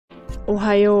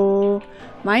Ohayo!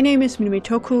 My name is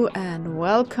Minamitoku and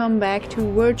welcome back to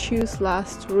Virtue's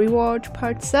Last Reward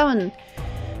Part 7.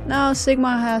 Now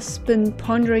Sigma has been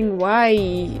pondering why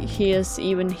he is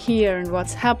even here and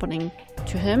what's happening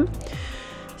to him.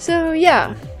 So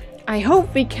yeah, I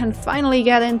hope we can finally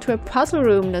get into a puzzle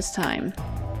room this time.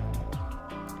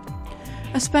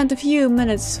 I spent a few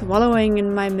minutes wallowing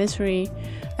in my misery.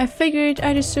 I figured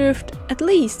I deserved at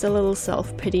least a little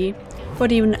self-pity.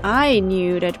 But even I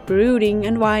knew that brooding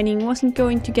and whining wasn't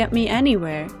going to get me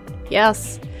anywhere.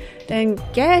 Yes, then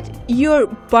get your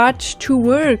butt to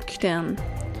work then.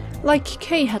 Like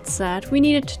Kay had said, we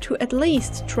needed to at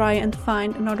least try and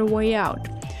find another way out.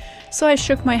 So I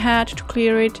shook my head to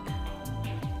clear it,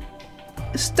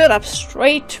 stood up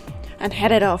straight and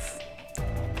headed off.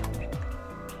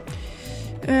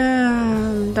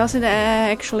 Does it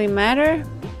actually matter?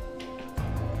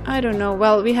 I don't know.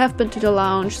 Well, we have been to the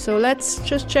lounge, so let's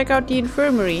just check out the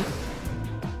infirmary.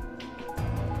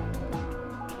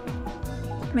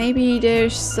 Maybe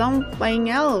there's something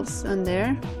else in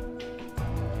there.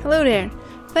 Hello there.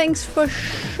 Thanks for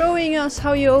showing us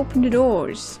how you open the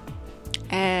doors.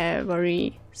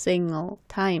 Every single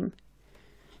time.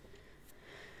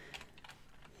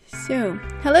 So,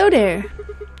 hello there.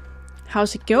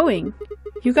 How's it going?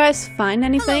 You guys find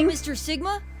anything? Hello, Mr.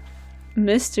 Sigma?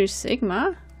 Mr.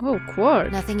 Sigma? Oh,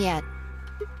 Quark. Nothing yet.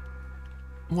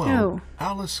 Well,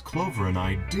 Alice, Clover, and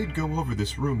I did go over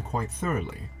this room quite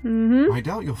thoroughly. I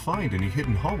doubt you'll find any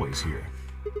hidden hallways here.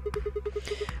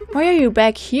 Why are you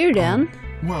back here then?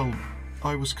 Well,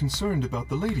 I was concerned about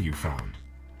the lady you found.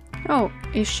 Oh,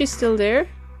 is she still there?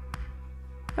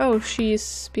 Oh,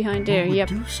 she's behind there, Who would yep.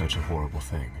 do such a horrible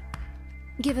thing?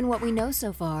 Given what we know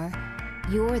so far,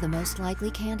 you're the most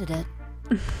likely candidate.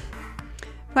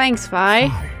 Thanks, Vi.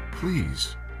 Why,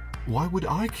 please. Why would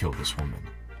I kill this woman?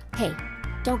 Hey,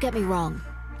 don't get me wrong.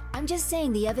 I'm just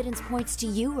saying the evidence points to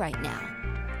you right now.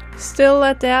 Still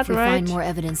at that, If we right? find more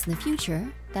evidence in the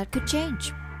future, that could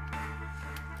change.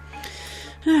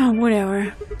 Oh,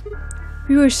 whatever.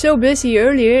 We were so busy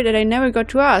earlier that I never got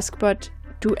to ask, but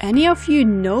do any of you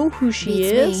know who she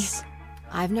Beats is? me.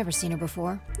 I've never seen her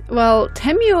before. Well,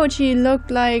 Temioji looked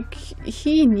like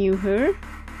he knew her.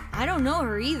 I don't know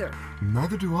her either.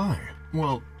 Neither do I.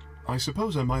 Well, I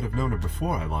suppose I might have known her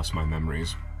before I lost my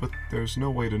memories, but there's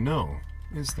no way to know,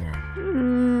 is there?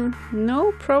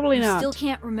 No, probably You not. still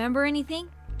can't remember anything?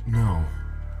 No.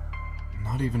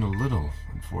 Not even a little,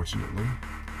 unfortunately.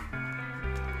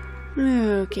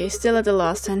 Okay, still at the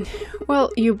lost end.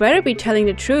 Well, you better be telling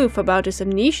the truth about this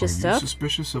amnesia Are you stuff.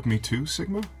 suspicious of me too,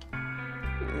 Sigma?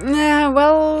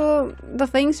 Well, the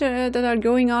things that are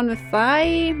going on with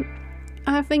Vi,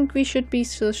 I think we should be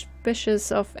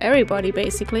suspicious of everybody,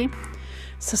 basically.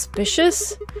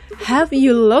 Suspicious? Have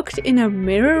you looked in a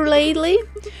mirror lately?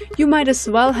 You might as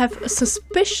well have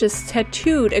suspicious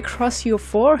tattooed across your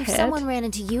forehead. If someone ran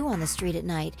into you on the street at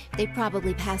night, they'd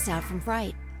probably pass out from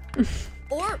fright.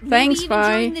 Or maybe Thanks, even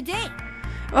Vi. during the day.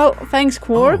 Oh, thanks,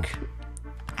 Quark.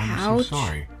 I'm Ouch. so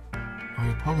sorry. I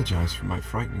apologize for my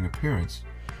frightening appearance.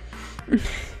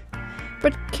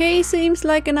 But Kay seems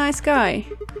like a nice guy.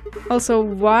 Also,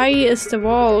 why is the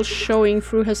wall showing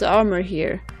through his armor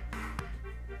here?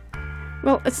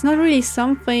 Well, it's not really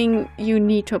something you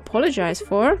need to apologize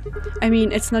for. I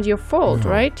mean, it's not your fault,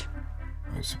 No. right?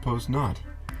 I suppose not.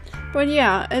 But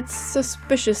yeah, it's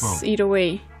suspicious Well, either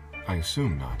way. I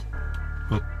assume not.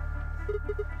 But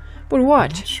But I'm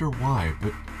what? not sure why,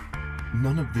 but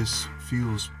none of this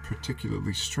feels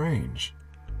particularly strange.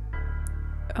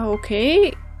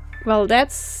 Okay, well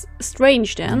that's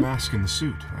strange The then. mask and the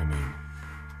suit, I mean.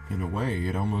 In a way,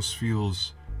 it almost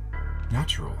feels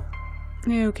natural.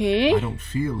 Okay, I don't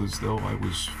feel as though I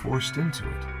was forced into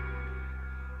it.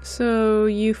 so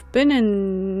you've been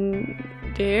in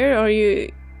there, or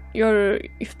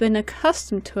you've been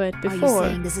accustomed to it Are before. you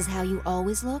saying this is how you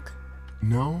always look?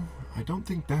 No, I don't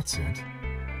think that's it.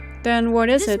 Then what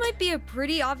is This it? might be a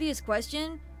pretty obvious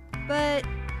question, but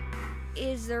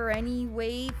is there any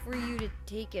way for you to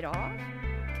take it off?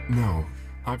 No,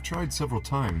 I've tried several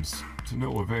times, to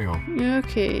no avail.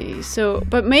 Okay, so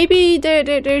but maybe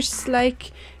there's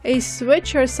like a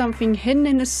switch or something hidden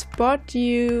in a spot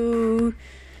you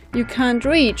can't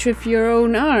reach with your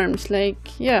own arms.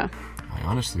 Like, yeah. I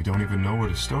honestly don't even know where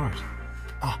to start.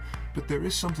 Ah, but there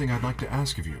is something I'd like to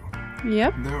ask of you.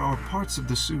 Yep. There are parts of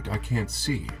the suit I can't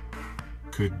see.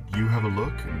 Could you have a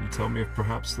look and tell me if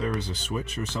perhaps there is a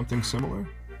switch or something similar?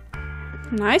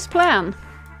 Nice plan.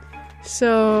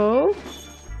 So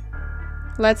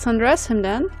let's undress him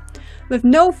then. With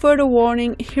no further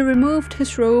warning, he removed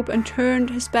his robe and turned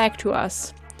his back to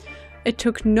us. it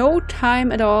took no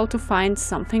time at all to find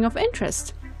something of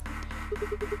interest.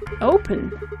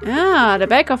 Open. Ah, the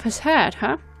back of his head,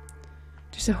 huh?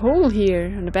 There's a hole here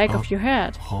on the back of your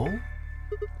head. Hole?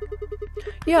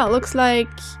 Yeah, looks like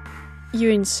you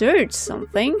insert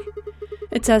something.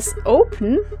 It says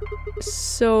open,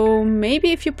 so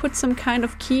maybe if you put some kind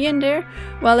of key in there,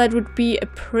 well, that would be a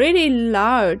pretty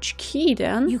large key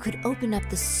then. You could open up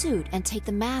the suit and take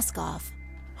the mask off.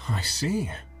 I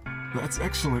see. That's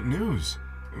excellent news.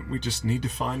 We just need to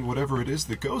find whatever it is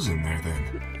that goes in there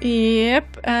then.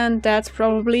 Yep, and that's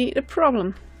probably the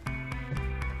problem.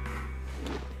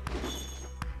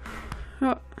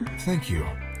 Oh. Thank you.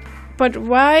 But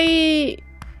why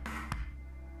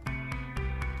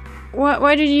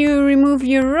did you remove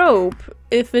your rope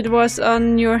if it was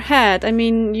on your head? I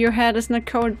mean, your head is not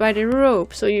covered by the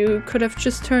rope, so you could have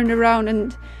just turned around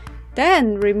and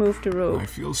then removed the rope. I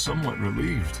feel somewhat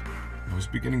relieved. I was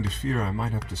beginning to fear I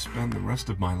might have to spend the rest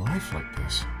of my life like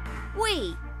this.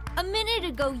 Wait, a minute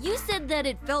ago you said that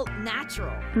it felt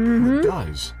natural. It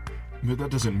does. But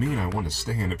that doesn't mean I want to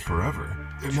stay in it forever.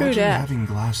 Imagine having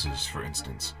glasses, for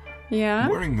instance. Yeah?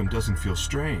 Wearing them doesn't feel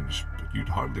strange, but you'd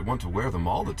hardly want to wear them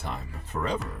all the time,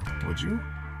 forever, would you?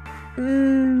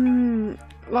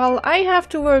 Well, I have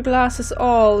to wear glasses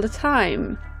all the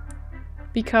time.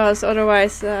 Because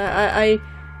otherwise I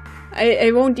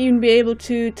won't even be able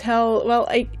to tell. Well,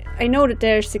 I know that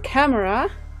there's the camera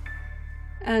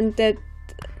and that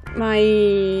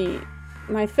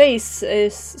my face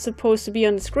is supposed to be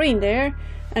on the screen there,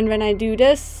 and when I do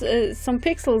this some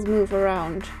pixels move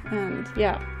around, and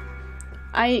yeah,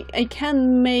 I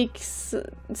can make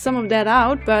some of that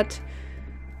out, but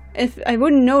if I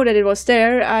wouldn't know that it was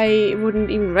there, I wouldn't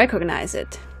even recognize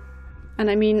it. And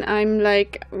I mean, I'm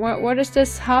like, what is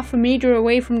this, half a meter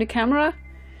away from the camera?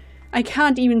 I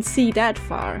can't even see that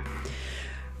far.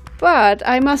 But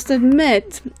I must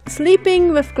admit,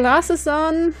 sleeping with glasses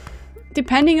on,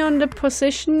 depending on the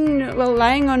position, well,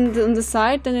 lying on the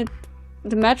side, then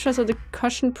the mattress or the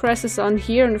cushion presses on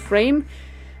here in the frame.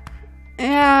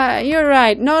 Yeah, you're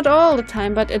right, not all the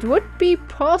time, but it would be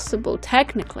possible,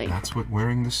 technically. That's what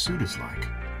wearing this suit is like.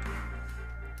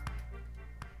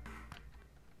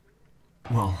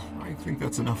 Well, I think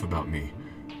that's enough about me.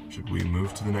 Should we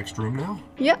move to the next room now?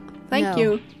 Yeah, thank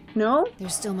you. No? There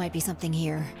still might be something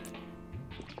here.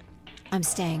 I'm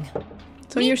staying.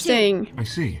 So Me you're too. staying. I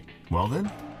see. Well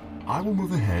then, I will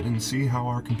move ahead and see how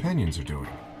our companions are doing.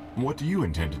 What do you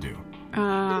intend to do?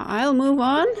 I'll move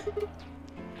on.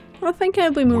 I think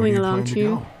I'll be moving along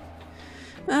too.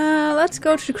 Let's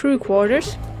go to the crew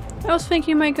quarters. I was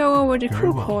thinking I might go over the Very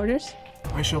crew well. quarters.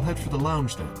 I shall head for the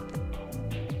lounge then.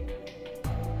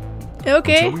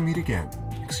 Okay, Until we meet again.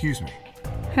 Excuse me.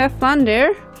 have fun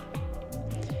there.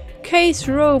 Kay's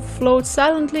robe floats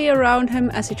silently around him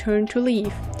as he turned to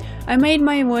leave. I made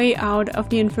my way out of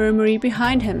the infirmary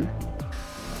behind him.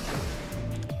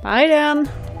 Bye then.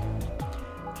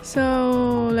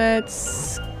 So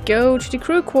let's go to the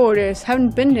crew quarters.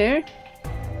 Haven't been there.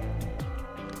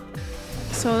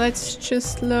 So let's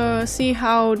just see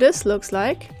how this looks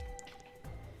like.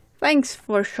 Thanks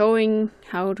for showing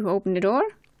how to open the door.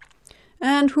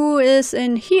 And who is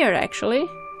in here actually?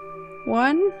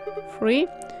 1, 3.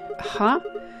 Huh?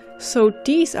 So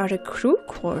these are the crew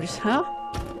quarters, huh?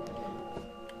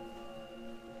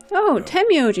 Oh,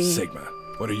 Temyoji. Sigma,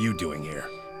 what are you doing here?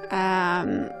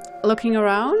 Looking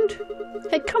around?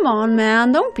 Hey, come on,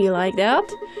 man, don't be like that.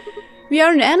 We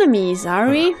aren't enemies, are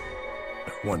we?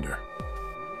 Wonder.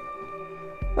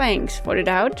 Thanks for the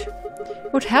doubt.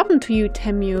 What happened to you,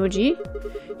 Temyoji?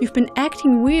 You've been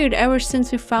acting weird ever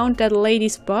since we found that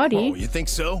lady's body. Oh, you think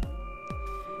so?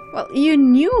 Well, you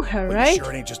knew her, Well, right? you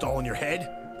sure it ain't just all in your head?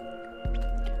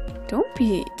 Don't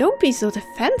be so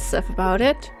defensive about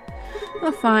it.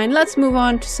 Well, fine, let's move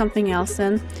on to something else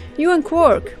then. You and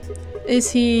Quark.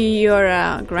 Is he your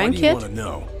Why do you grandkid? want to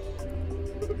know?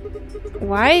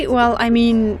 Why? Well, I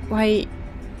mean, why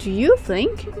do you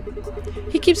think?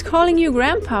 He keeps calling you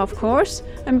Grandpa, of course.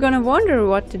 I'm gonna wonder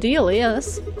what the deal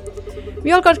is.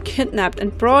 We all got kidnapped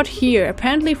and brought here,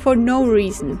 apparently for no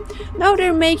reason. Now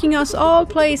they're making us all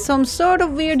play some sort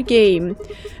of weird game.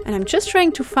 And I'm just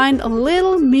trying to find a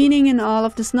little meaning in all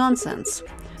of this nonsense.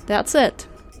 That's it.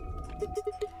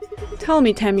 Tell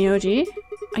me, Temyoji,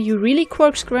 are you really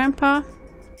Quark's grandpa?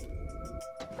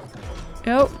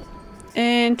 Oh,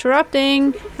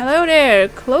 interrupting. Hello there,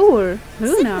 Clover,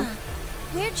 Luna.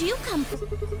 Where'd you come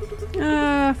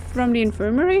from? From the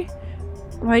infirmary?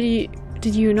 Why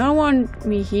did you not want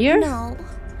me here? No,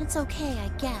 it's okay, I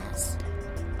guess.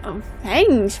 Oh,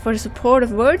 thanks for the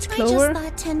supportive words, I Clover. just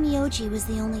thought Tenmyoji was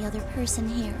the only other person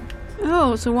here.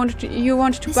 Oh, so you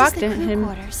wanted to This back is the crew him.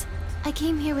 quarters. I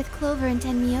came here with Clover and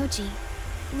Tenmyoji.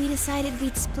 We decided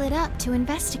we'd split up to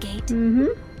investigate. Mm-hmm.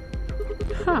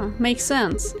 Huh, makes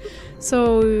sense.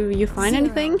 So, you find 0.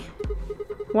 anything?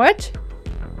 What?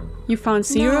 You found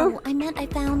 0? No, I meant I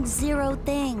found 0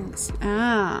 things.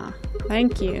 Ah,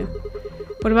 thank you.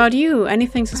 What about you?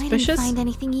 Anything I didn't suspicious? find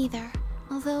anything either.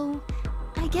 Although,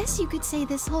 I guess you could say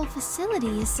this whole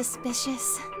facility is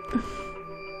suspicious.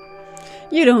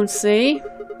 You don't say.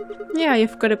 Yeah,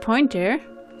 you've got a point there.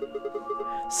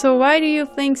 So why do you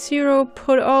think 0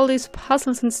 put all these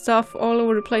puzzles and stuff all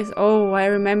over the place? Oh, I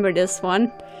remember this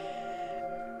one.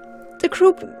 The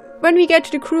crew... When we get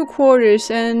to the crew quarters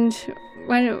and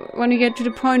when we get to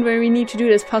the point where we need to do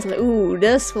this puzzle, ooh,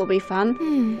 this will be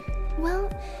fun. Well,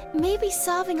 maybe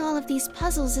solving all of these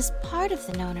puzzles is part of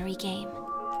the nonary game.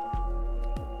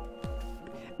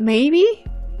 Maybe?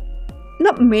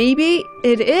 Not maybe,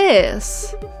 it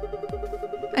is.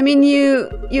 I mean, you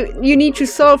need to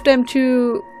solve them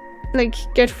to, like,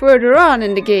 get further on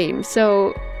in the game,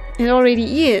 so it already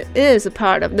is a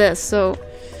part of this, so...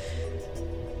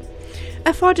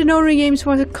 I thought the nonary games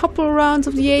was a couple rounds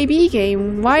of the AB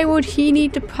game. Why would he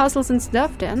need the puzzles and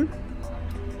stuff then?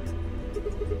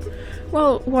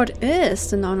 Well, what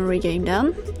is the nonary game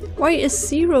then? Why is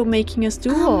 0 making us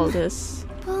do all this?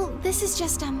 Well, this is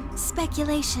just,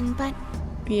 speculation, but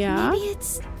Yeah? maybe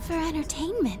it's for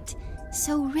entertainment.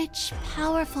 So rich,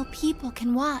 powerful people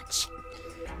can watch.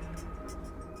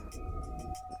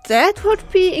 That would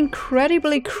be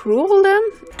incredibly cruel then?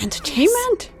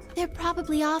 Entertainment? They're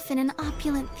probably off in an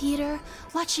opulent theater,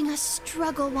 watching us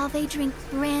struggle while they drink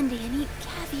brandy and eat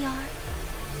caviar.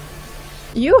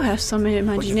 You have some What, you think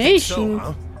imagination. so,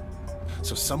 huh?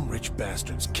 So some rich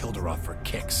bastards killed her off for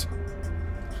kicks.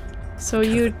 So What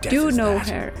kind you of a death do is know that?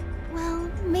 her. Well,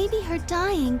 maybe her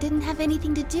dying didn't have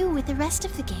anything to do with the rest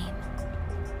of the game.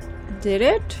 Did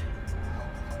it?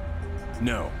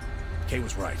 No, Kay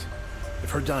was right. If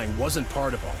her dying wasn't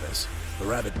part of all this, the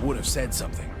rabbit would have said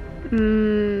something.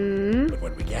 But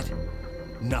what we get?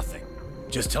 Nothing.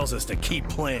 Just tells us to keep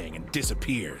playing and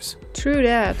disappears. True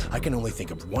that. I can only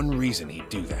think of one reason he'd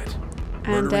do that. And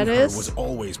Murdering that her is? was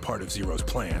always part of Zero's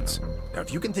plans. Now,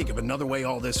 if you can think of another way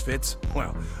all this fits,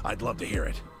 well, I'd love to hear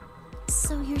it.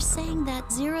 So you're saying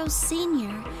that Zero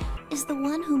Senior is the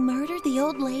one who murdered the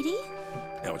old lady?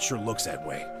 Now, it sure looks that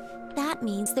way. That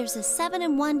means there's a 7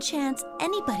 in 1 chance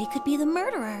anybody could be the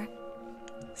murderer.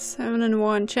 7 in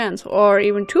 1 chance. Or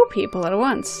even 2 people at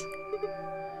once.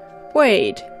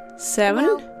 Wait. 7?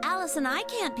 Well, Alice and I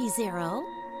can't be Zero.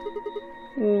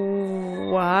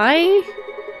 Why?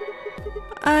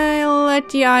 I'll let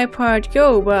the I part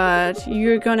go, but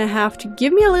you're gonna have to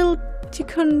give me a little to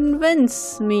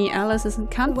convince me Alice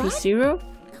can't be What? 0.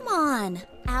 Come on.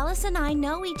 Alice and I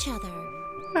know each other.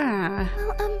 Ah,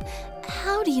 Well,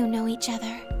 how do you know each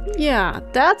other? yeah,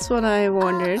 that's what I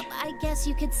wondered. I guess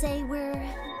you could say we're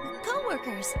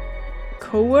co-workers.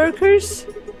 Co-workers?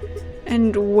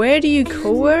 And where do you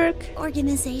co-work?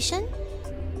 Organization?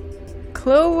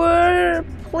 Clover,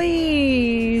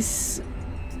 please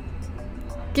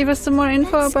give us some more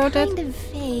info That's about that. kind of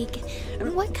vague.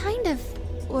 What kind of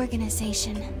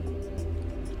organization?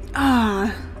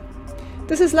 Ah,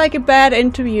 this is like a bad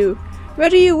interview. Where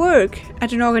do you work?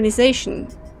 At an organization.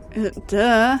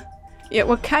 Duh. Yeah,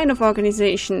 what kind of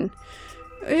organization?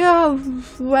 Yeah,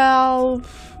 well,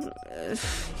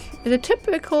 the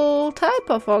typical type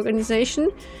of organization.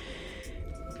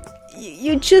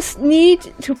 You just need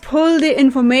to pull the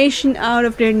information out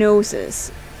of their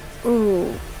noses.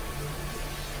 Ooh.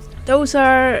 Those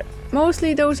are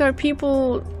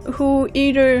people who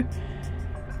either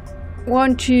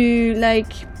want to,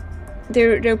 like,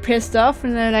 they're pissed off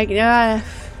and they're like,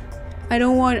 I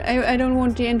don't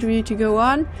want the interview to go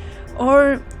on,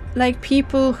 or like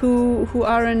people who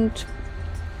aren't,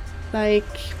 like,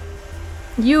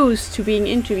 used to being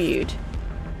interviewed,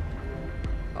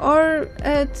 or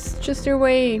it's just their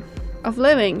way of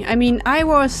living. I mean, there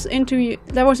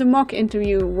was a mock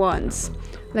interview once,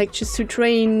 like, just to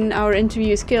train our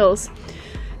interview skills,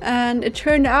 and it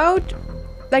turned out,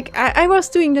 like, I was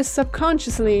doing this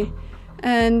subconsciously.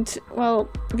 And, well,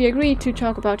 we agreed to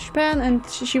talk about Japan, and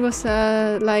she was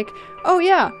like, oh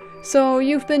yeah, so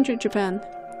you've been to Japan?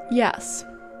 Yes.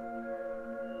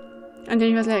 And then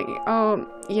he was like, oh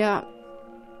yeah,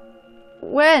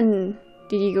 when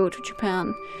did you go to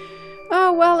Japan?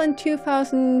 Oh, well, in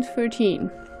 2013.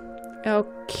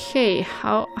 Okay,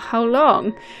 how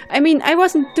long? I mean, I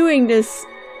wasn't doing this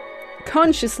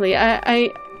consciously.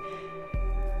 I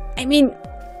mean,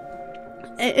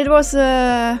 it was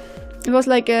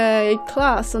like a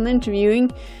class on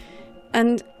interviewing,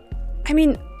 and I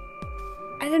mean,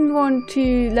 I didn't want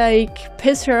to like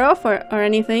piss her off or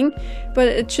anything, but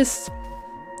it's just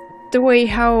the way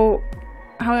how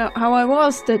I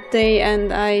was that day,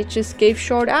 and I just gave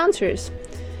short answers.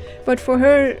 But for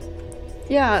her,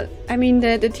 yeah, I mean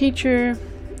the teacher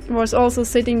was also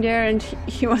sitting there, and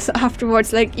he was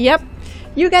afterwards like, yep,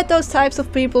 you get those types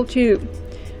of people too.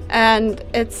 And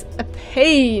it's a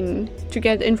pain to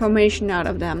get information out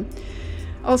of them.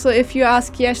 Also, if you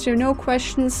ask yes or no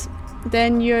questions,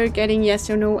 then you're getting yes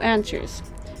or no answers.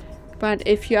 But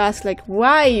if you ask like,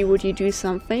 why would you do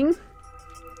something,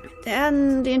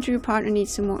 then the interview partner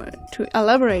needs to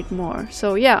elaborate more.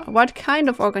 So yeah, what kind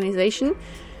of organization?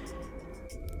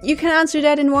 You can answer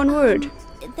that in one word.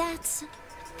 That's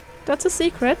a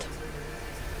secret.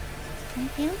 I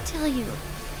can't tell you.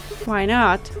 Why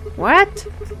not? What?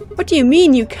 What do you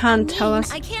mean you can't tell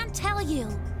us? I can't tell you.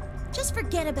 Just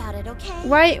forget about it, okay?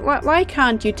 Why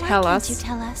can't you tell us? Why can't you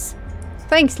tell us?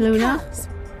 Thanks, Luna. Because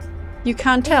you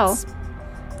can't tell. it's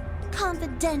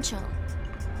confidential.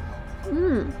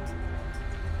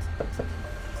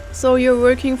 So you're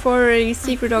working for a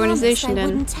secret organization I then?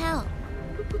 wouldn't tell.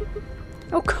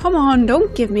 Oh, come on,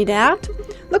 don't give me that.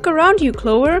 Look around you,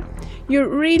 Clover. You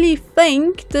really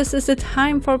think this is the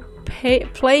time for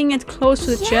playing it close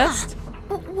to the chest?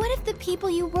 But what if the people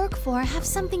you work for have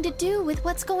something to do with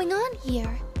what's going on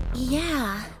here?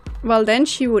 Yeah. Well, then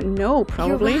she would know,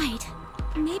 probably. You're right.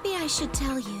 Maybe I should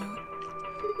tell you.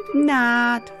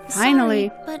 Not. Finally.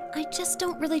 Sorry, but I just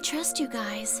don't really trust you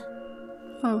guys.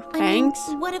 Oh, thanks. I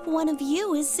mean, what if one of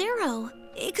you is Zero?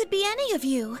 It could be any of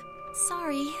you.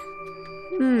 Sorry.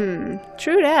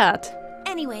 True that.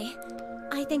 Anyway,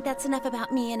 I think that's enough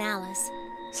about me and Alice.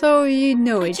 So you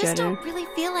know each I just other. don't really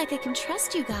feel like I can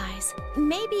trust you guys.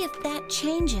 Maybe if that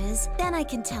changes, then I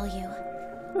can tell you.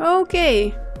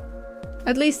 Okay.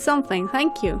 At least something,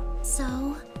 thank you.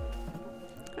 So,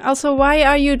 Also, why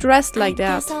are you dressed like I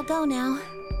that? guess I'll go now.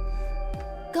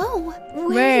 Go? Where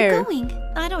Where? are you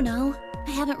going? I don't know.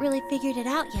 I haven't really figured it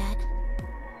out yet.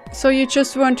 So you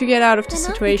just want to get out of the Then I'll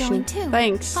be situation. going too.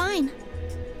 Thanks. Fine.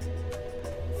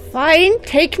 Fine,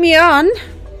 take me on.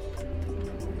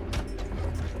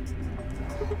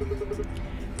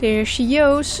 There she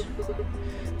goes.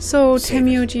 So, Save it.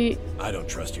 Temyoji, I don't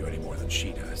trust you any more than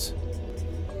she does.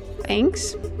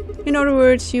 thanks. In other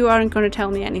words, you aren't gonna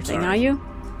tell me anything, Sorry. are you?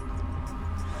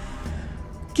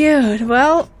 Good,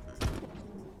 well,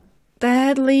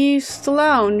 that leaves the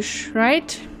lounge,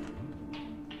 right?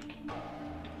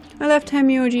 I left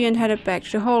Temyoji and headed back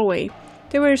to the hallway.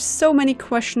 There were so many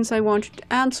questions I wanted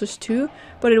answers to,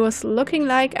 but it was looking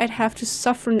like I'd have to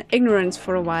suffer in ignorance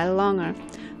for a while longer.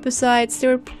 Besides,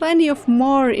 there were plenty of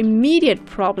more immediate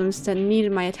problems that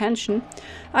needed my attention.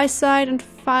 I sighed and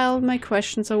filed my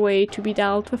questions away to be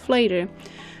dealt with later.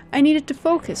 I needed to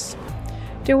focus.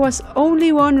 There was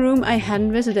only one room I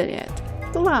hadn't visited yet,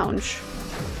 the lounge,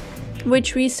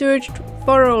 which we searched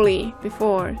thoroughly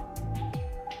before.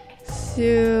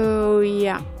 So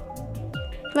yeah,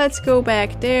 let's go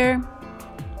back there.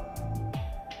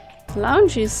 The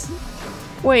lounge is...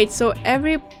 Wait, so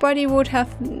everybody would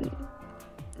have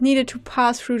needed to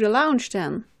pass through the lounge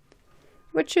then?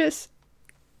 Which is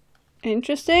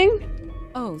interesting.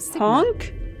 Oh, Sigma.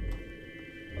 Honk?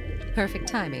 Perfect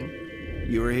timing.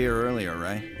 You were here earlier,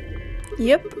 right?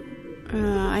 Yep,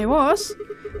 I was.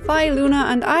 Vi, Luna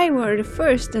and I were the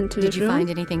first into the room. Did you find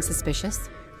anything suspicious?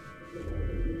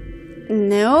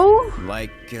 No?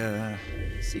 Like,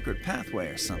 secret pathway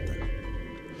or something.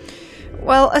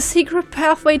 Well, a secret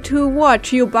pathway to what?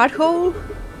 To your butthole?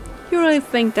 You really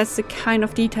think that's the kind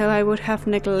of detail I would have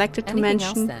neglected to Anything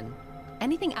mention? else then?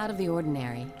 Anything out of the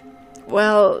ordinary?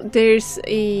 Well, there's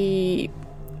a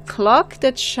clock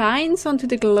that shines onto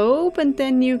the globe and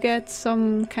then you get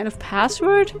some kind of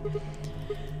password.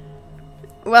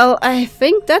 Well, I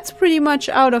think that's pretty much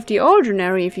out of the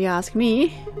ordinary if you ask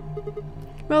me.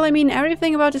 Well, I mean,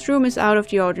 everything about this room is out of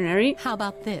the ordinary. How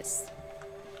about this?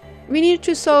 We needed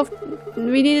this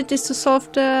to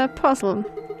solve the puzzle.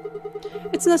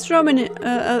 It's an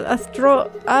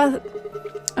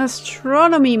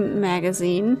astronomy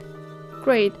magazine.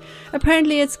 Great.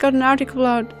 Apparently it's got an article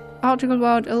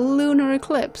about a lunar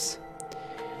eclipse.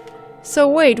 So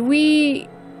wait,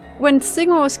 when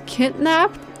Sigma was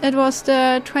kidnapped, it was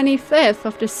the 25th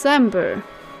of December.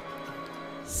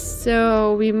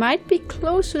 So we might be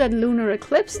close to that lunar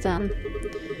eclipse then.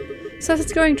 Says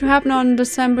it's going to happen on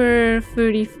December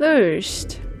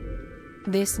 31st.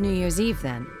 This New Year's Eve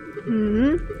then?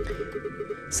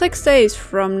 6 days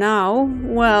from now.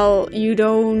 Well, you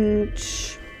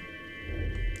don't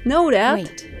know that.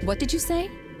 Wait, what did you say?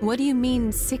 What do you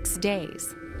mean 6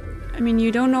 days? I mean,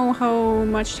 you don't know how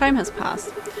much time has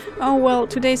passed. Oh, well,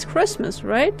 today's Christmas,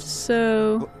 right?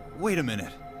 So... Wait a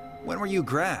minute. When were you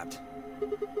grabbed?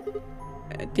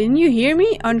 Didn't you hear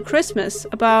me? On Christmas,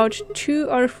 about 2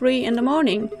 or 3 in the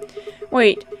morning.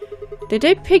 Wait, did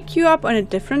they pick you up on a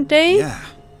different day? Yeah.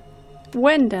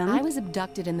 When then? I was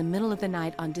abducted in the middle of the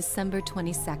night on December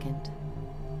 22nd.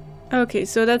 Okay,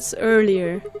 so that's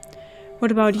earlier.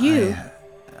 What about you?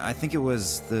 I think it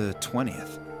was the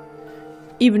 20th.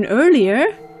 Even earlier?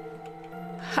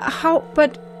 How,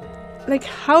 but, like,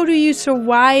 how do you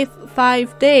survive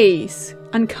 5 days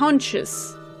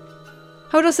unconscious?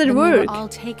 How does it And work? we were all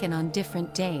taken on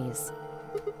different days.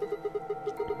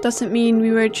 Does it mean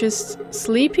we were just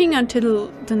sleeping until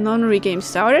the nunnery game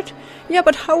started? Yeah,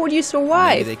 but how would you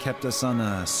survive? Maybe they kept us on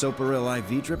a Soparil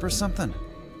IV drip or something?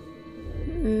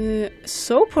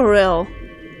 Soparil?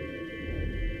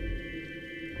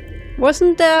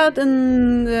 Wasn't that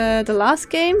in the last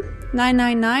game?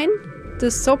 999? The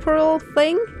Soparil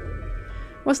thing?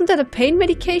 Wasn't that a pain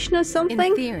medication or something?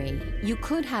 In theory, you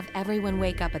could have everyone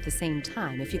wake up at the same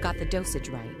time if you got the dosage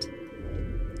right.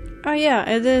 Oh yeah,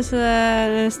 it is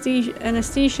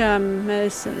anesthesia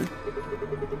medicine.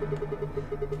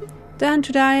 Then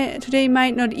today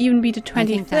might not even be the 25th. I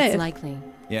think that's likely.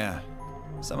 Yeah.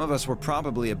 Some of us were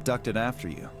probably abducted after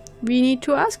you. We need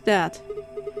to ask that.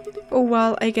 Oh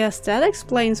well, I guess that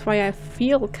explains why I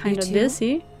feel kinda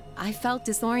dizzy. I felt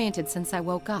disoriented since I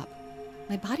woke up.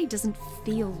 My body doesn't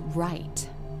feel right.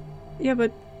 Yeah,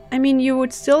 but I mean, you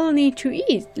would still need to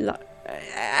eat.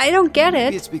 I don't get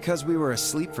Maybe it. it's because we were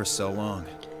asleep for so long.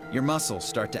 Your muscles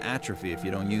start to atrophy if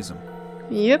you don't use them.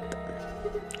 Yep.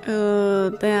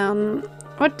 Then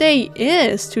what day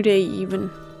is today even?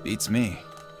 Beats me.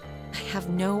 I have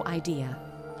no idea.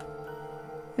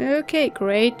 Okay,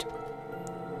 great.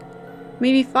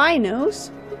 Maybe Fi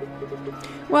knows?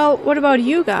 Well, what about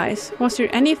you guys? Was there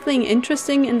anything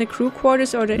interesting in the crew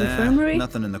quarters or the infirmary?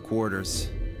 Nothing in the quarters.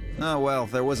 Oh, well,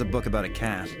 there was a book about a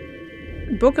cat.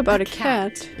 Book about a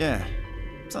cat? Yeah.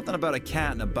 Something about a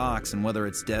cat in a box and whether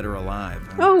it's dead or alive.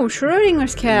 Oh,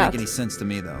 Schrodinger's cat. Doesn't make any sense to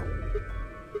me, though.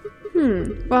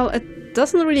 Well, it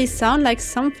doesn't really sound like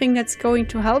something that's going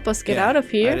to help us get out of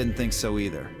here. I didn't think so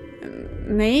either.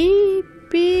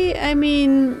 Maybe? I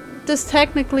mean, this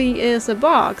technically is a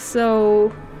box,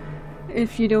 so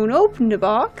if you don't open the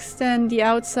box, then the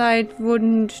outside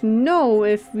wouldn't know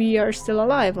if we are still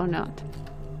alive or not.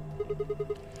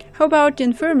 How about the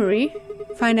infirmary?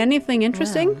 Find anything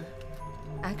interesting? Well,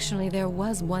 actually, there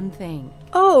was one thing.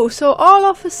 Oh, so all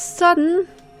of a sudden,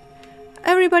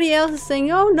 everybody else is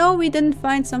saying, oh no, we didn't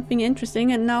find something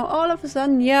interesting, and now all of a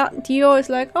sudden, yeah, Dio is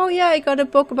like, oh yeah, I got a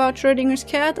book about Schrodinger's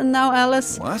cat, and now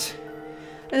Alice What?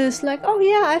 is like, oh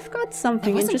yeah, I've got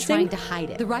something I wasn't interesting. trying to hide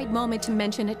it. The right moment to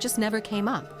mention it just never came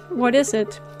up. What is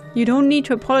it? You don't need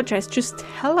to apologize, just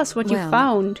tell us what you Well,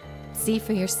 found. See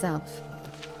for yourself.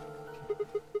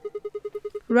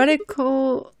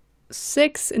 Radical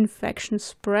 6 infection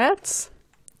spreads.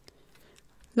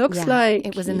 Looks Yeah, like...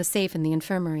 it was in the safe in the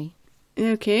infirmary.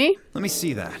 Okay. Let me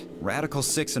see that. Radical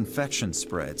 6 infection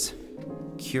spreads.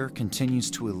 Cure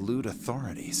continues to elude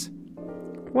authorities.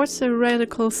 What's a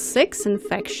Radical 6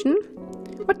 infection?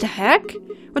 What the heck?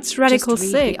 What's Radical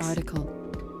Just read 6? the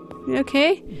article.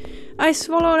 Okay. I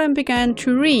swallowed and began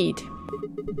to read.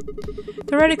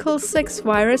 The Radical 6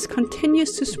 virus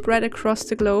continues to spread across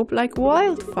the globe like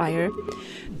wildfire.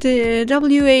 The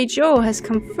WHO has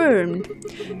confirmed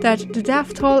that the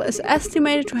death toll is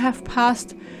estimated to have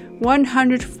passed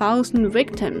 100,000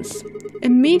 victims.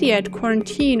 Immediate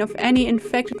quarantine of any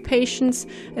infected patients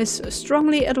is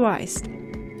strongly advised.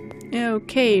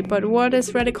 Okay, but what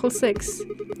is Radical 6?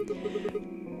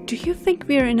 Do you think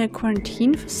we're in a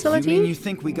quarantine facility? You mean you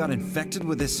think we got infected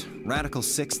with this Radical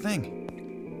 6 thing?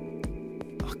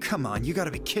 Oh, come on, you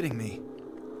gotta be kidding me.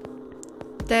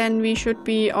 Then we should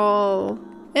be all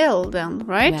ill then,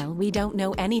 right? Well, we don't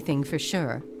know anything for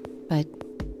sure. But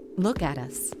look at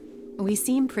us. We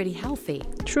seem pretty healthy.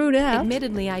 True that.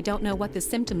 Admittedly, I don't know what the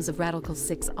symptoms of Radical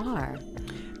 6 are.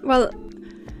 Well,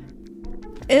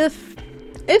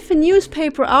 if a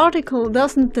newspaper article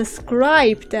doesn't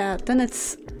describe that, then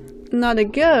it's not a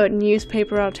good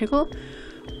newspaper article.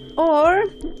 Or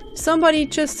somebody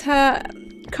just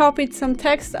copied some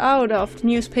text out of the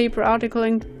newspaper article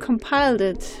and compiled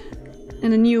it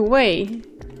in a new way.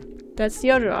 That's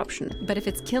the other option. But if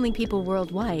it's killing people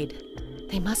worldwide,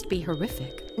 they must be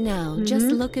horrific. Now, just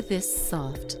look at this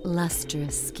soft,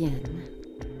 lustrous skin.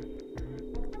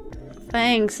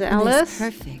 Thanks, Alice. This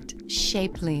perfect,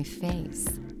 shapely face.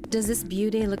 Does this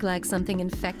beauty look like something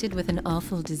infected with an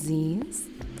awful disease?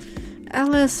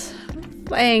 Alice,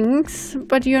 thanks,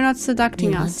 but you're not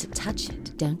seducting You want us. to touch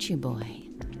it, don't you, boy?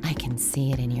 I can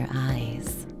see it in your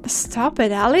eyes. Stop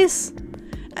it, Alice.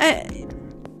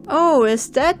 Oh, is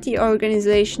that the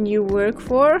organization you work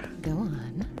for? Go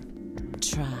on.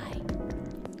 Try.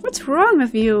 What's wrong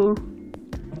with you?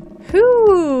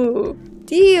 Who?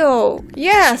 Dio.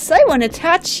 Yes, I want to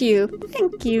touch you.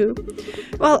 Thank you.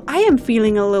 Well, I am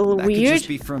feeling a little That could weird. just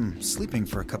be from sleeping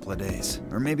for a couple of days.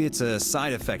 Or maybe it's a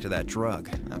side effect of that drug.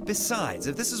 Besides,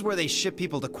 if this is where they ship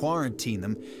people to quarantine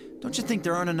them, don't you think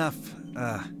there aren't enough,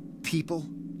 people?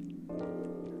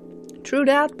 True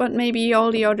that, but maybe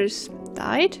all the others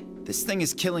died? This thing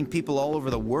is killing people all over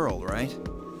the world, right?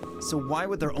 So why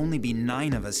would there only be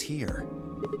 9 of us here?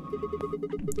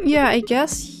 Yeah, I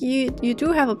guess you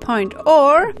do have a point.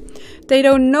 Or they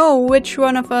don't know which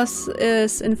one of us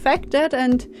is infected,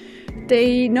 and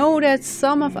they know that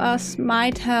some of us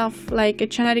might have like a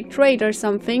genetic trait or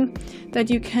something that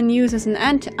you can use as an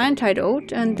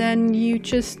antidote, and then you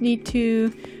just need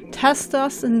to test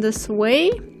us in this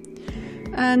way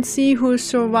and see who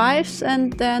survives,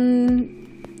 and then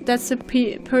that's the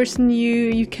person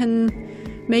you can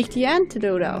make the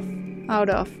antidote out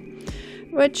of.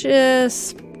 Which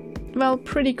is, well,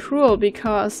 pretty cruel,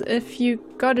 because if you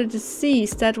got a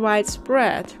disease that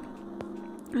widespread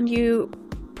and you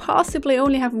possibly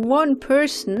only have one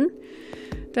person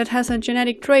that has a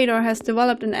genetic trait or has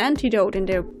developed an antidote in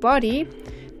their body,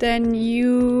 then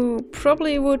you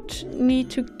probably would need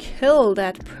to kill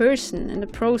that person in the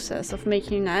process of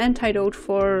making an antidote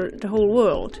for the whole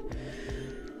world.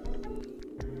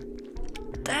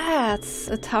 That's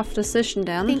a tough decision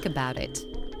then. Think about it.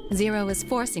 Zero is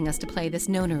forcing us to play this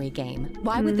nonary game.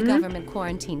 Why would the government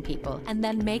quarantine people and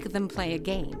then make them play a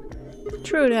game?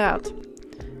 True that.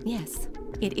 Yes,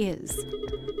 it is.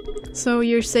 So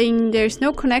you're saying there's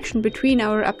no connection between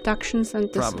our abductions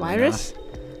and this Probably virus?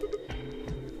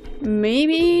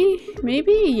 Maybe,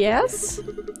 yes.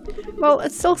 Well,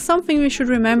 it's still something we should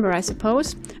remember, I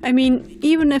suppose. I mean,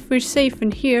 even if we're safe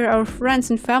in here, our friends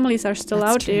and families are still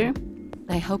That's out true. there.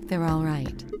 I hope they're all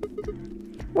right.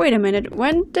 Wait a minute,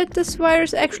 when did this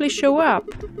virus actually show up?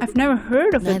 I've never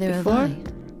heard of Neither it have before. I.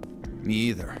 Me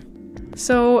either.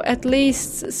 So at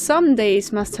least some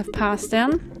days must have passed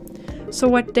then. So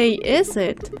what day is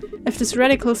it? If this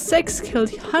Radical 6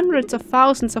 killed hundreds of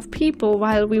thousands of people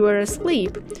while we were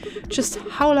asleep, just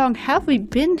how long have we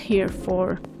been here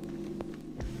for?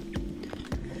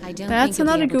 I don't That's think you'll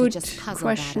another be able to good just puzzle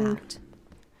question. that out.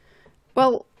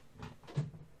 Well,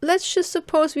 let's just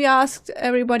suppose we asked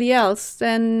everybody else,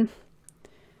 then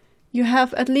you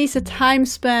have at least a time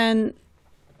span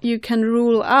you can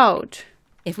rule out.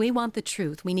 If we want the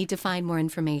truth, we need to find more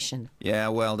information. Yeah,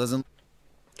 well, doesn't...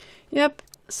 Yep,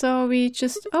 so we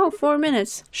just... Oh, 4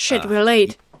 minutes. Shit, we're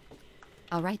late.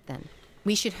 All right then.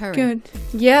 We should hurry. Good.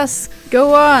 Yes,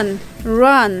 go on.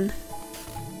 Run.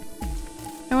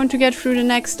 I want to get through the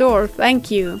next door.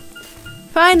 Thank you.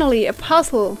 Finally, a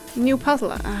puzzle. New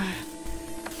puzzle.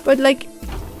 But like,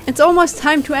 it's almost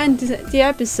time to end the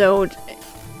episode.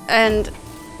 And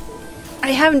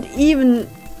I haven't even,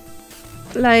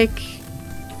 like,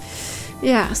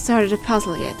 started a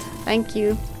puzzle yet. Thank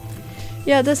you.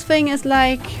 Yeah, this thing is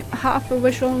like half a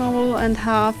visual novel and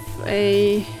half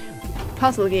a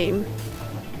puzzle game.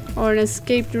 Or an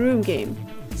escape the room game.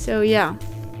 So yeah.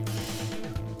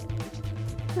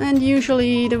 And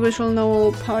usually the visual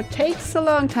novel part takes a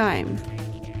long time.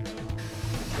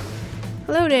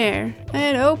 Hello there.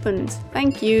 It opened.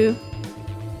 Thank you.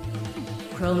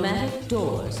 Chromatic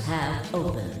doors have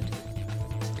opened.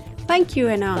 Thank you,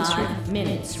 announcer. 5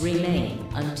 minutes remain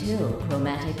until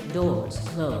chromatic doors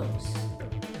close.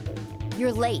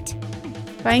 You're late.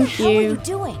 Thank What the hell are you. you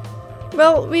doing?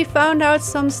 Well, we found out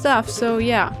some stuff, so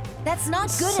yeah. That's not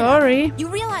good Sorry. enough. You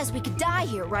realize we could die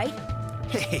here, right?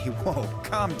 Hey, whoa,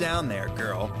 calm down there,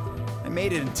 girl. I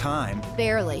made it in time.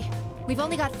 Barely. We've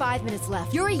only got 5 minutes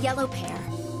left. You're a yellow pair.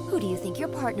 Who do you think your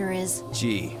partner is?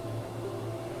 Gee.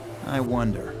 I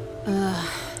wonder.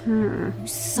 You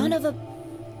son of a...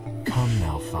 Come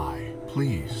now, Phi.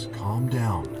 Please, calm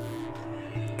down.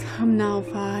 Come now,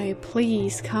 Vi.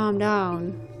 Please calm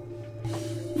down.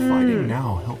 Fighting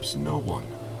now helps no one.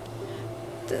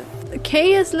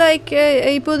 Kay is like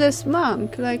a Buddhist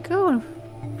monk. Like, oh,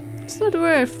 it's not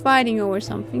worth fighting over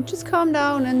something. Just calm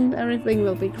down and everything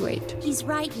will be great. He's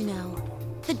right, you know.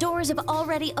 The doors have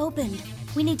already opened.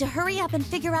 We need to hurry up and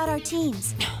figure out our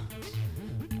teams.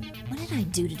 What did I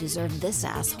do to deserve this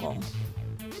asshole?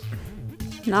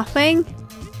 Nothing?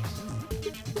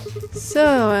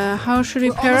 So, how should we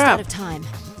We're pair almost up? out of time.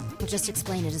 I'll just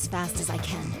explain it as fast as I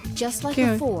can. Just like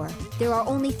Good. before, there are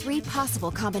only 3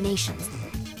 possible combinations.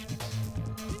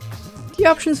 The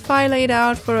options Vi laid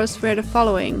out for us were the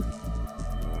following.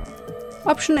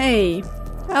 Option A.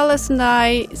 Alice and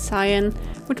I, Cyan,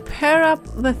 would pair up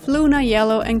with Luna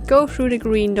Yellow and go through the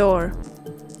green door.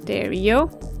 There we go.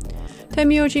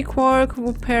 Temioji Quark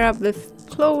would pair up with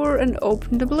Clover and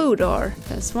open the blue door.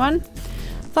 This one.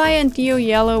 Vi and Dio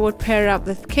Yellow would pair up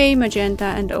with K Magenta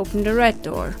and open the red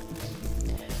door.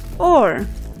 Or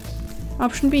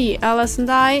option B. Alice and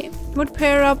I would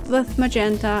pair up with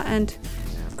Magenta and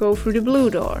go through the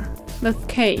blue door with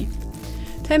K.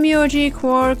 Temioji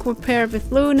Quark would pair up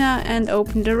with Luna and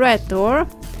open the red door.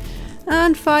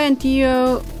 And Vi and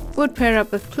Dio would pair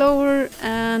up with Clover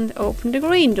and open the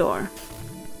green door.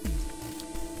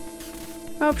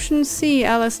 Option C.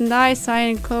 Alice and I,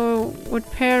 Cyan and Clover would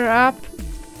pair up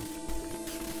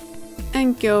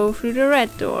and go through the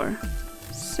red door.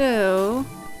 So...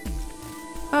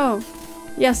 oh,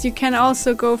 yes, you can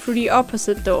also go through the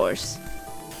opposite doors.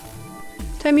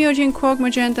 Temioji and Quark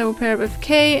Magenta will pair up with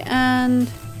K and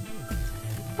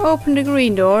open the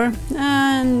green door.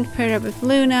 And pair up with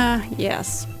Luna,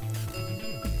 yes.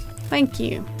 Thank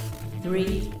you.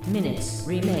 3 minutes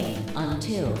remain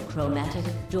until chromatic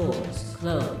doors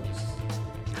close.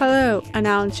 Hello,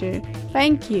 announcer.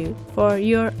 Thank you for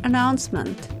your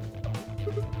announcement.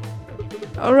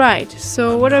 Alright,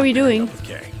 so what are we doing?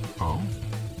 Okay. Oh?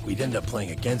 We'd end up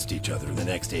playing against each other in the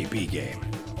next AB game.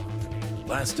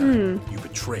 Last time, you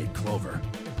betrayed Clover.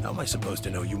 How am I supposed to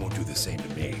know you won't do the same to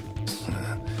me?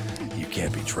 You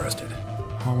can't be trusted.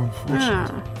 How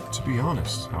unfortunate. To be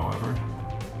honest, however,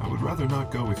 I would rather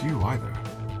not go with you either.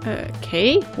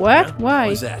 Okay, what? Yeah? Why?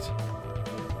 Why's that?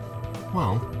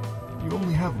 Well, you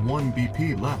only have one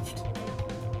BP left.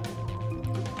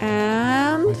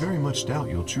 And... I very much doubt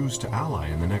you'll choose to ally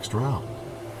in the next round.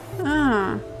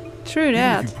 ah, true Even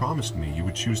that. if you promised me you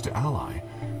would choose to ally,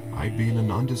 I'd be in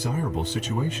an undesirable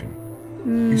situation.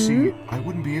 You see, I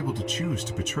wouldn't be able to choose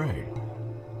to betray.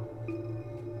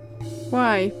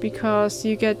 Why? Because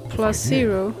you get plus If I did,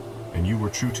 0. and you were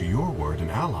true to your word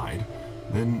and allied,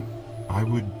 then I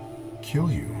would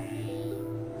kill you.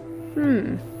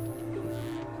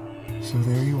 So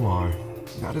there you are.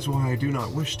 That is why I do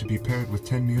not wish to be paired with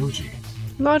Tenmyoji.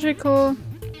 Logical Of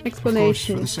course, for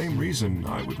explanation. the same reason,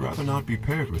 I would rather not be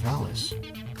paired with Alice.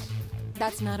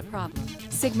 That's not a problem.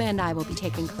 Sigma and I will be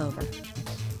taking Clover.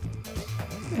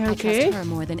 I Okay. trust her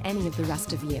more than any of the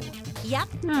rest of you. Yep.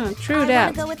 Oh, true I that.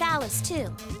 want to go with Alice,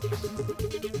 too.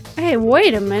 Hey,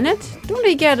 wait a minute. Don't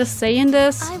they get a say in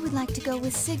this? I would like to go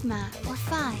with Sigma or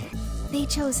Phi. They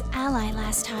chose Ally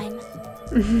last time.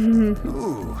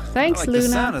 Ooh, Thanks, I like Luna. the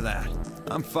sound of that.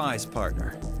 I'm Phi's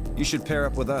partner. You should pair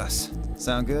up with us.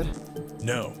 Sound good?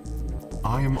 No.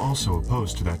 I am also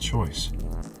opposed to that choice.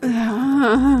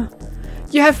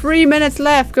 You have 3 minutes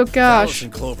left, good Alice gosh.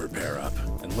 and Clover pair up,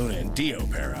 and Luna and Dio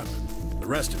pair up. The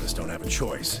rest of us don't have a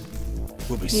choice.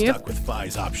 We'll be Yep. stuck with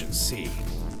Phi's option C.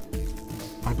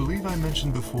 I believe I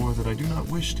mentioned before that I do not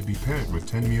wish to be paired with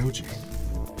Tenmyoji.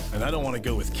 And I don't want to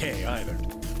go with K either.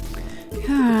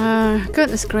 Ah,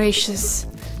 goodness gracious.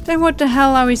 Then what the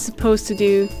hell are we supposed to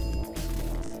do?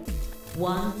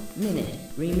 1 minute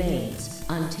remains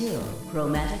until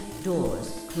chromatic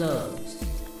doors close.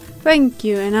 Thank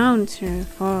you, announcer,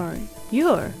 for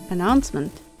your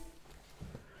announcement.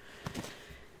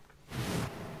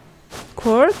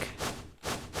 Quark?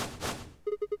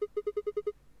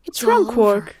 What's wrong, all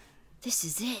Quark? over. This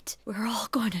is it. We're all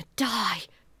gonna die.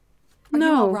 Are you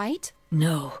No. all right?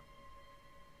 No.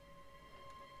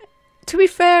 To be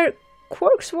fair,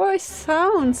 Quark's voice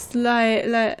sounds like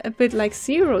a bit like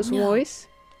Zero's No. voice.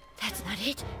 That's not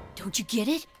it. Don't you get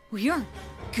it? We aren't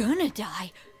gonna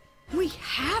die. We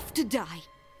have to die.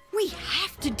 We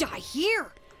have to die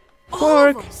here. All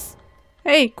Quark. of us.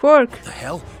 Hey, Quark. The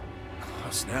hell?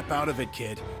 Oh, snap out of it,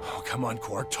 kid. Oh, come on,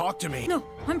 Quark, talk to me. No,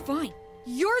 I'm fine.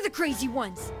 You're the crazy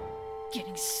ones.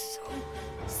 Getting so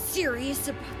serious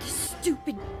about this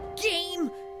stupid game.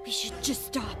 We should just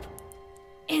stop.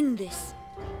 End this.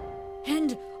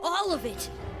 End all of it.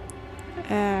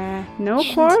 No,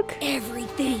 End Quark?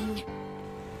 everything.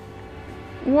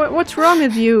 What's wrong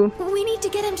with you? We need to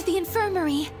get him to the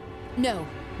infirmary. No,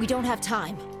 we don't have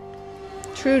time.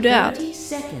 True that. 30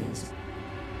 seconds.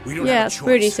 We don't Yes, have a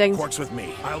 30 choice. seconds. Quark's with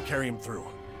me. I'll carry him through.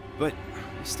 But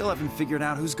we still haven't figured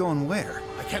out who's going where.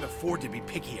 I can't afford to be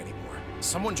picky anymore.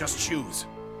 Someone just choose.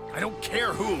 I don't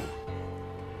care who.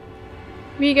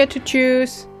 We get to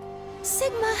choose.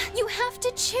 Sigma, you have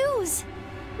to choose.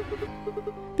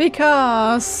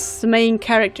 Because the main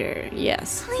character,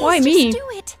 yes. Please, Why just me? do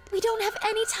it. We don't have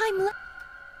any time left.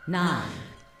 9,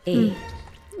 8,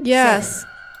 Yes.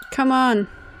 Come on.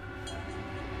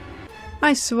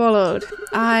 I swallowed.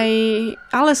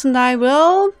 Alice and I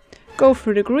will go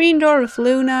through the green door with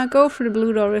Luna, go through the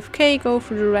blue door with Kay, go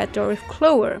through the red door with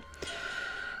Clover.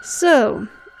 So,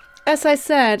 as I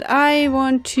said, I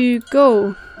want to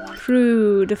go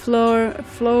through the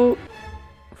flow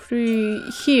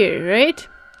through here, right?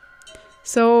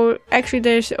 So, actually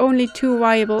there's only 2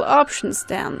 viable options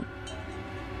then.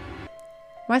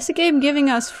 Why is the game giving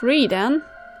us 3 then?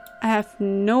 I have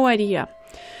no idea.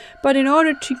 But in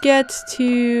order to get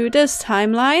to this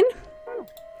timeline,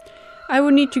 I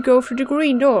would need to go through the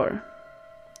green door.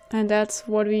 And that's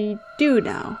what we do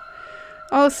now.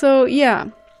 Also, yeah,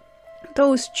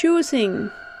 those choosing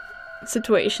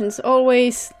situations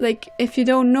always, like, if you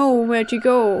don't know where to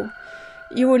go,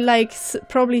 you would like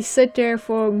probably sit there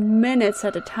for minutes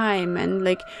at a time and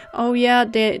like, oh yeah,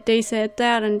 they said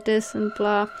that and this and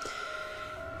blah.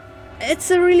 It's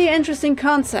a really interesting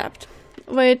concept,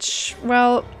 which,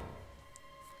 well,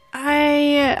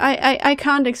 I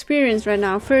can't experience right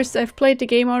now. First, I've played the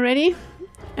game already,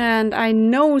 and I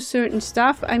know certain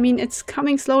stuff. I mean, it's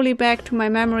coming slowly back to my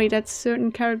memory that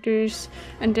certain characters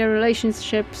and their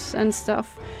relationships and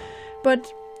stuff.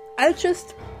 But I'll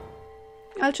just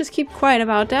keep quiet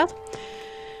about that.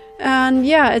 And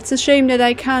yeah, it's a shame that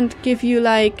I can't give you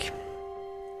like,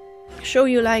 show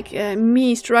you like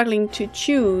me struggling to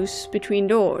choose between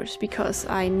doors, because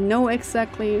I know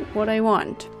exactly what I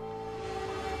want.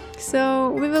 So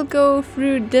we will go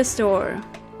through this door.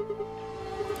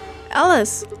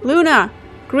 Alice, Luna,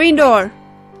 green door.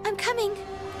 I'm coming.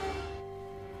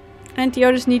 And the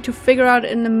others need to figure out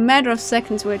in a matter of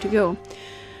seconds where to go.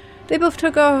 They both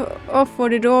took off for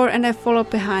the door and I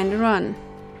followed behind and run.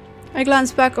 I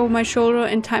glanced back over my shoulder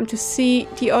in time to see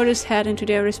the others head into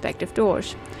their respective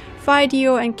doors. Fi,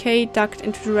 Dio and Kay ducked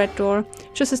into the red door,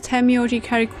 just as Tamioji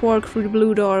carried Quark through the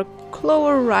blue door,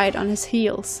 Clover right on his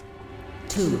heels.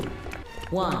 2,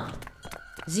 1,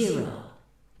 0.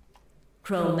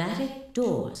 Chromatic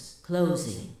doors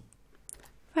closing.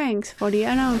 Thanks for the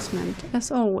announcement, as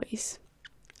always.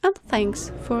 And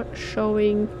thanks for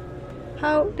showing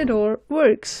how the door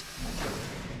works.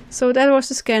 So that was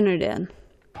the scanner then.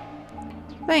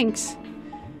 Thanks.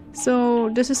 So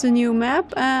this is a new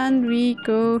map and we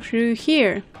go through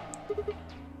here.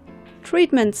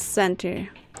 Treatment center.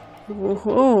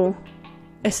 Whoa.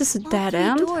 Is this a dead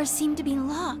end? All 3 doors seem to be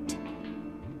locked.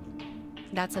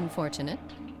 That's unfortunate.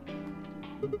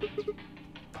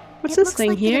 What's this thing It looks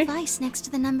like here? the device next to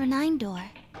the number 9 door.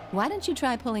 Why don't you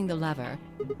try pulling the lever?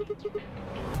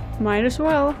 Might as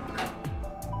well.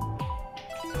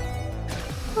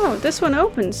 Oh, this one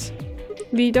opens.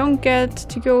 We don't get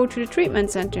to go to the treatment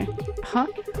center. Huh?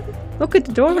 Look at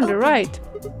the door on the right.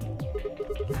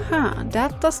 Huh,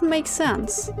 that doesn't make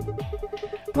sense.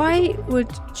 Why would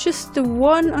just the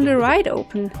one on the right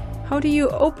open? How do you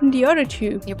open the other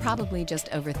 2? You're probably just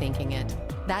overthinking it.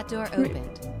 That door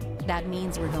opened. That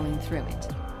means we're going through it.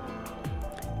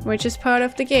 Which is part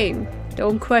of the game.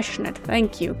 Don't question it,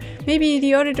 thank you. Maybe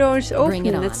the other doors open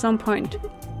at some point.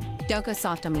 Don't go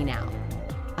soft on me now.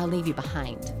 I'll leave you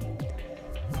behind.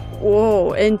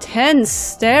 Whoa, intense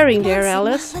staring there,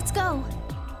 Alice. Let's go.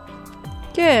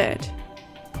 Good.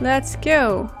 Let's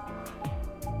go.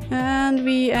 And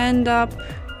we end up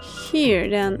here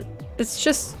then. It's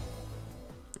just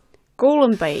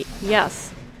Golem Bay,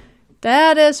 yes.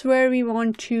 That is where we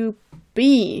want to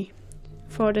be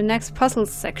for the next puzzle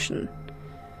section.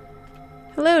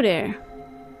 Hello there.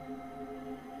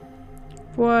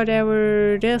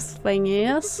 Whatever this thing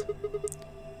is.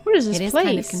 What is this place? It is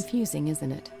kind of confusing,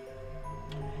 isn't it?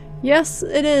 Yes,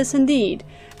 it is indeed.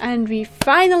 And we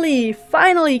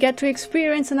finally get to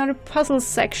experience another puzzle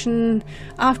section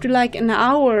after like an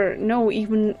hour, no,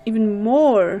 even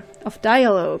more of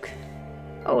dialogue.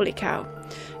 Holy cow.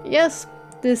 Yes,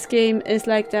 this game is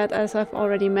like that, as I've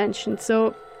already mentioned,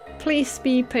 so please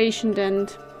be patient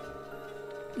and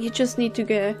you just need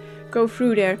to go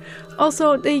through there.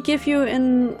 Also, they give you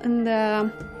in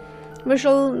the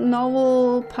visual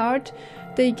novel part,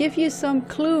 they give you some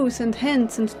clues and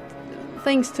hints and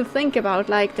things to think about,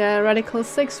 like the Radical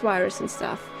 6 virus and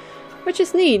stuff, which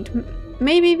is neat.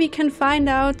 Maybe we can find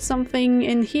out something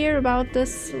in here about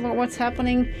this, what's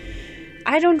happening.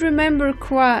 I don't remember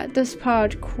this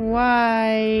part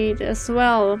quite as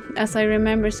well as I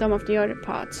remember some of the other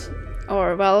parts,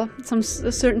 or well, some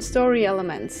certain story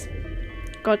elements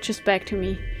got just back to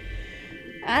me,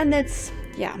 and it's,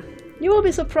 yeah, you will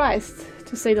be surprised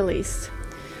to say the least.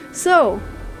 So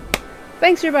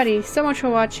thanks everybody so much for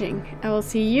watching. I will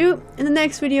see you in the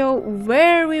next video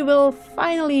where we will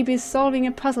finally be solving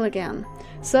a puzzle again.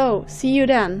 So see you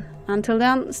then. Until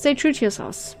then, stay true to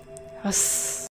yourselves.